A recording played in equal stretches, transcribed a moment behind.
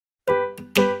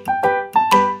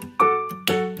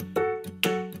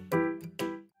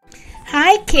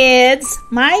kids!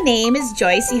 My name is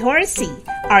Joycey Horsey.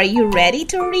 Are you ready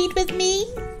to read with me?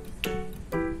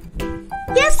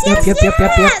 Yes, yes,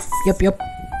 yes! Yep.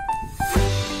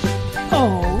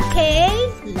 Okay,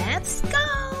 let's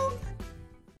go!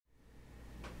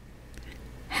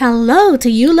 Hello to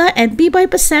Eula and B-Boy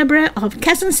Pasebra of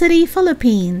Quezon City,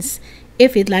 Philippines.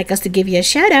 If you'd like us to give you a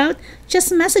shout out,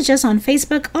 just message us on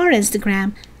Facebook or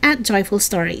Instagram at Joiful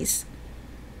Stories.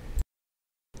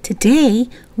 Today,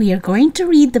 we are going to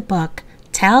read the book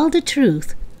Tell the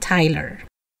Truth, Tyler.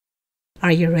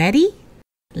 Are you ready?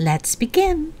 Let's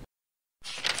begin.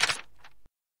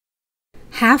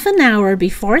 Half an hour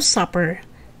before supper,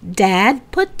 Dad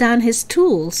put down his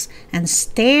tools and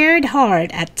stared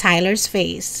hard at Tyler's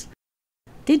face.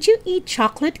 "Did you eat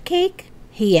chocolate cake?"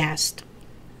 he asked.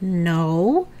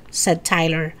 "No," said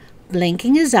Tyler,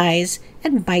 blinking his eyes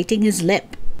and biting his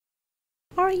lip.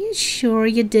 "Are you sure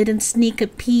you didn't sneak a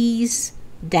piece?"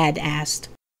 Dad asked.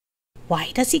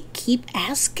 Why does he keep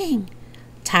asking?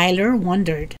 Tyler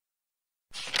wondered.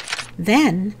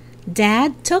 Then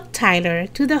Dad took Tyler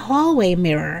to the hallway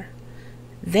mirror.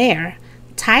 There,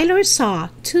 Tyler saw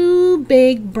 2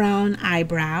 big brown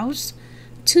eyebrows,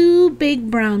 2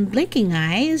 big brown blinking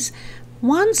eyes,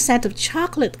 1 set of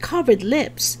chocolate-covered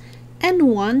lips, and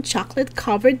 1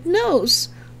 chocolate-covered nose.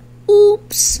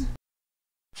 Oops!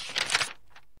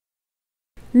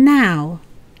 "Now,"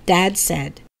 Dad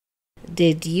said,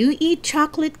 "did you eat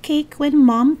chocolate cake when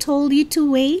Mom told you to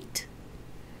wait?"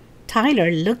 Tyler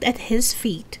looked at his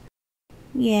feet.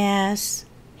 "Yes,"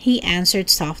 he answered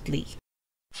softly.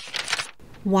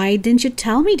 "Why didn't you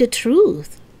tell me the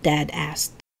truth?" Dad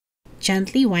asked,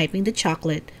 gently wiping the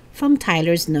chocolate from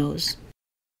Tyler's nose.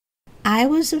 "I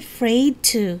was afraid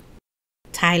to,"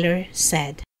 Tyler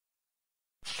said.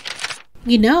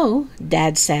 "You know,"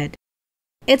 Dad said,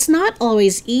 "it's not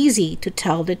always easy to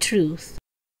tell the truth,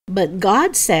 but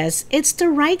God says it's the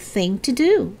right thing to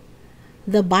do.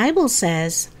 The Bible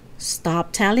says,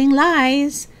 'Stop telling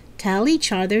lies, tell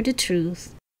each other the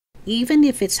truth. Even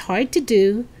if it's hard to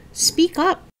do, speak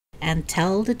up and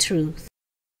tell the truth.'"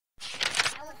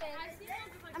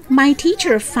 My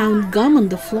teacher found gum on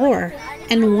the floor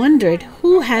and wondered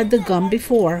who had the gum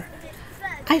before.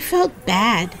 I felt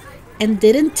bad and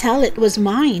didn't tell it was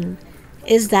mine.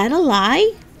 "Is that a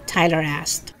lie?" Tyler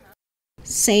asked.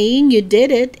 "Saying you did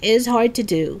it is hard to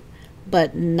do,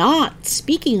 but not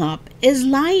speaking up is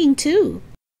lying too.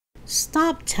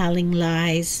 Stop telling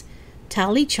lies.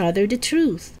 Tell each other the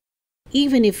truth.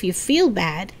 Even if you feel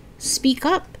bad, speak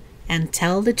up and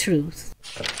tell the truth."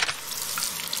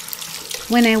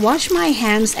 When I wash my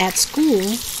hands at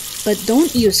school, but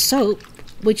don't use soap,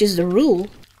 which is the rule,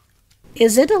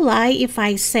 is it a lie if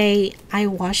I say I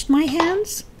washed my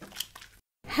hands?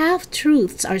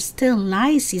 Half-truths are still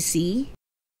lies, you see.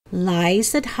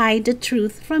 Lies that hide the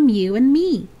truth from you and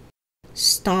me.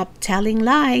 Stop telling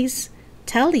lies.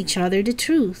 Tell each other the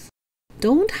truth.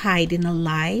 Don't hide in a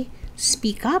lie.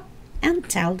 Speak up and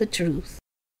tell the truth.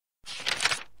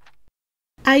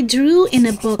 I drew in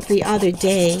a book the other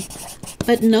day,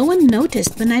 but no one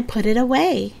noticed when I put it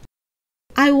away.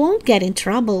 "I won't get in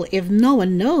trouble if no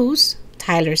one knows,"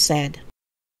 Tyler said.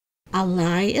 "A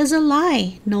lie is a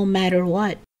lie, no matter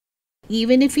what,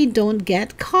 even if you don't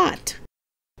get caught.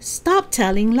 Stop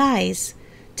telling lies.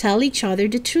 Tell each other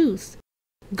the truth.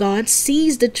 God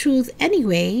sees the truth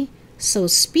anyway, so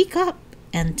speak up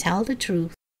and tell the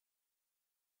truth."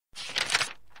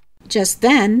 Just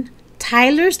then,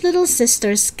 Tyler's little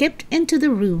sister skipped into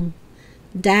the room.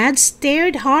 Dad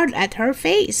stared hard at her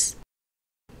face.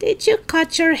 "Did you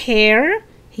cut your hair?"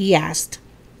 he asked.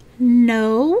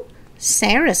 "No,"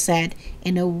 Sarah said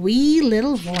in a wee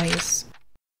little voice.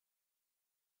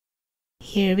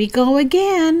 "Here we go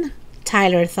again,"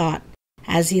 Tyler thought,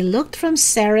 as he looked from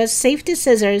Sarah's safety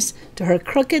scissors to her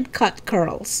crooked cut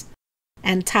curls.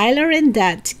 And Tyler and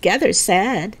Dad together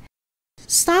said,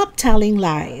 "Stop telling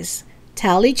lies.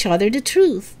 Tell each other the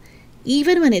truth.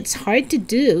 Even when it's hard to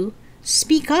do,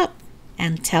 speak up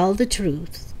and tell the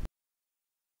truth."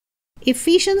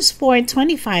 Ephesians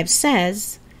 4:25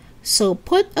 says, "So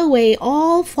put away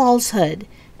all falsehood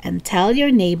and tell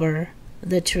your neighbor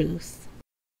the truth."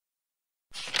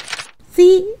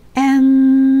 The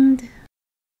end.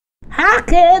 Hi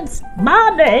kids, my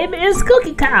name is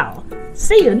Cookie Cow.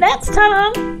 See you next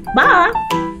time. Bye.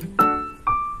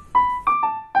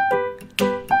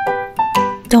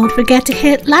 Don't forget to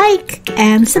hit like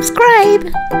and subscribe.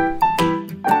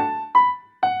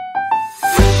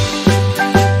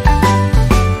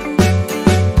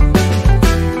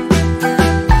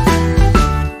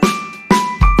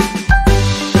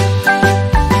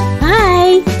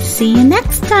 Bye. See you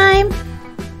next time.